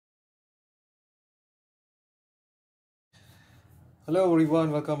Hello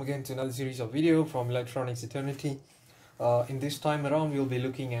everyone, welcome again to another series of video from Electronics Eternity. In this time around, we'll be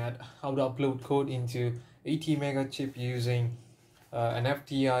looking at how to upload code into 80 mega chip using an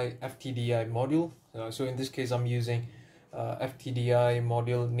FTDI module. So in this case, I'm using FTDI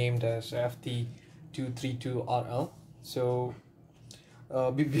module named as FT232RL. So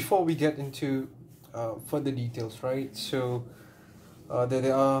before we get into further details, right? So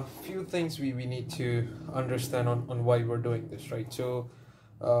there are few things we need to understand on why we're doing this, right? So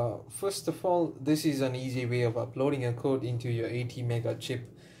first of all, this is an easy way of uploading a code into your 80 mega chip.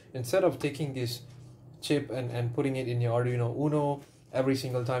 Instead of taking this chip and putting it in your Arduino Uno every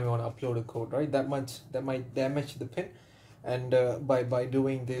single time you want to upload a code, right? That might damage the pin, and by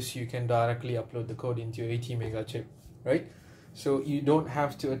doing this, you can directly upload the code into your 80 mega chip, right? So you don't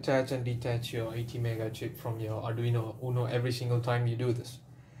have to attach and detach your 80 mega chip from your Arduino Uno every single time you do this.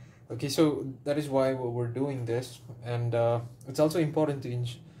 Okay, so that is why we're doing this, and it's also important to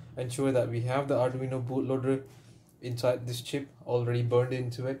ensure that we have the Arduino bootloader inside this chip already burned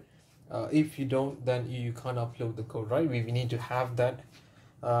into it. If you don't, then you can't upload the code, right? We need to have that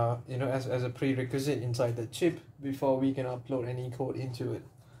as a prerequisite inside the chip before we can upload any code into it.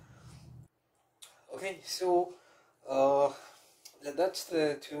 Okay, so uh, that's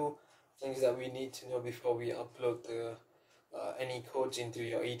the two things that we need to know before we upload the any codes into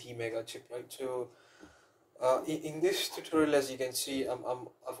your 80 mega chip, right? So in this tutorial, as you can see,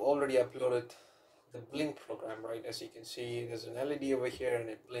 I've already uploaded the blink program, right? As you can see, there's an LED over here and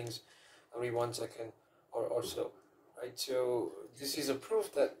it blinks every 1 second or so, right? So this is a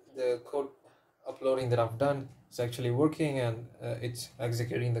proof that the code uploading that I've done is actually working, and it's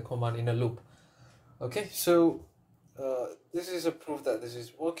executing the command in a loop. Okay, so this is a proof that this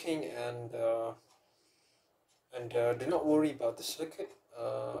is working, and do not worry about the circuit.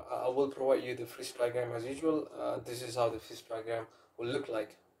 I will provide you the freeze diagram as usual. This is how the freeze diagram will look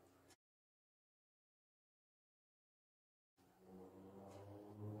like.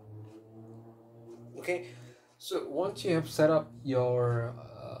 Okay, so once you have set up your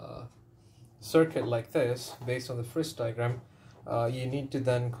circuit like this based on the freeze diagram, you need to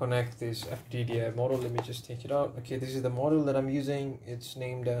then connect this FTDI module. Let me just take it out. Okay, this is the module that I'm using. It's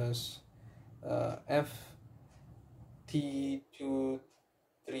named as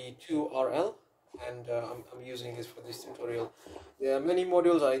FT232RL, and I'm using this for this tutorial. There are many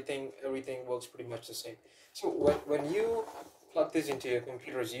modules. I think everything works pretty much the same. So when you plug this into your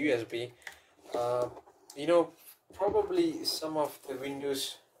computer's USB, uh, probably some of the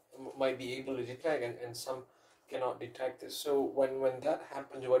windows might be able to detect, and some cannot detect this. So when that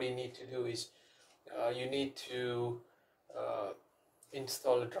happens, what you need to do is you need to uh,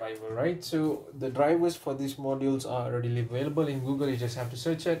 install a driver, right? So the drivers for these modules are readily available in Google. You just have to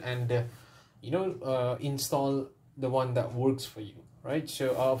search it and install the one that works for you, right?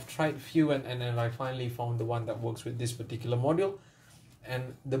 So I've tried few, and I finally found the one that works with this particular module.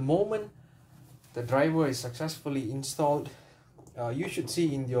 And the moment the driver is successfully installed, you should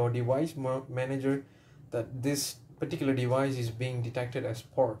see in your device manager that this particular device is being detected as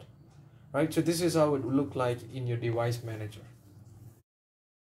port, right? So this is how it would look like in your device manager.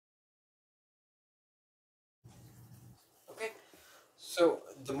 Okay, so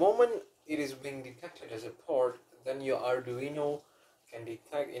the moment it is being detected as a port, then your Arduino can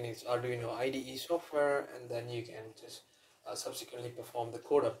detect in its Arduino IDE software, and then you can just subsequently perform the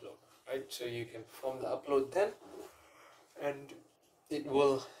code upload, right? So you can perform the upload then, and it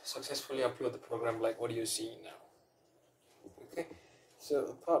will successfully upload the program like what you're seeing now. Okay, so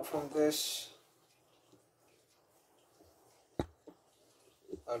apart from this,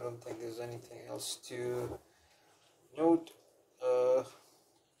 I don't think there's anything else to note.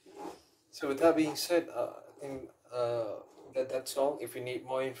 So with that being said, I think that's all. If you need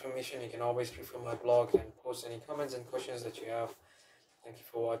more information, you can always refer my blog and post any comments and questions that you have. Thank you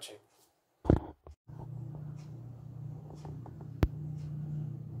for watching.